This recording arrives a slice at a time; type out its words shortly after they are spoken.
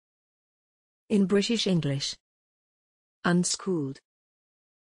In British English. Unschooled.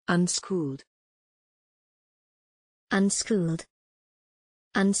 Unschooled. Unschooled.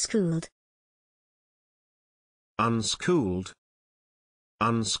 Unschooled. Unschooled.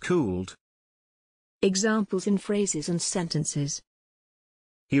 Unschooled. Examples in phrases and sentences.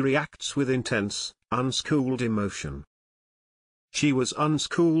 He reacts with intense, unschooled emotion. She was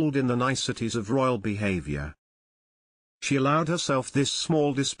unschooled in the niceties of royal behavior. She allowed herself this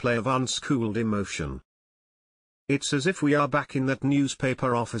small display of unschooled emotion. It's as if we are back in that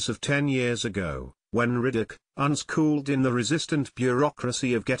newspaper office of 10 years ago, when Riddick, unschooled in the resistant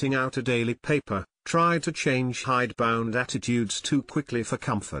bureaucracy of getting out a daily paper, tried to change hidebound attitudes too quickly for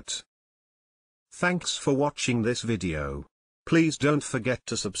comfort. Thanks for watching this video. Please don't forget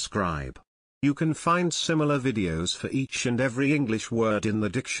to subscribe. You can find similar videos for each and every English word in the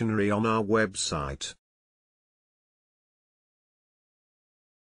dictionary on our website.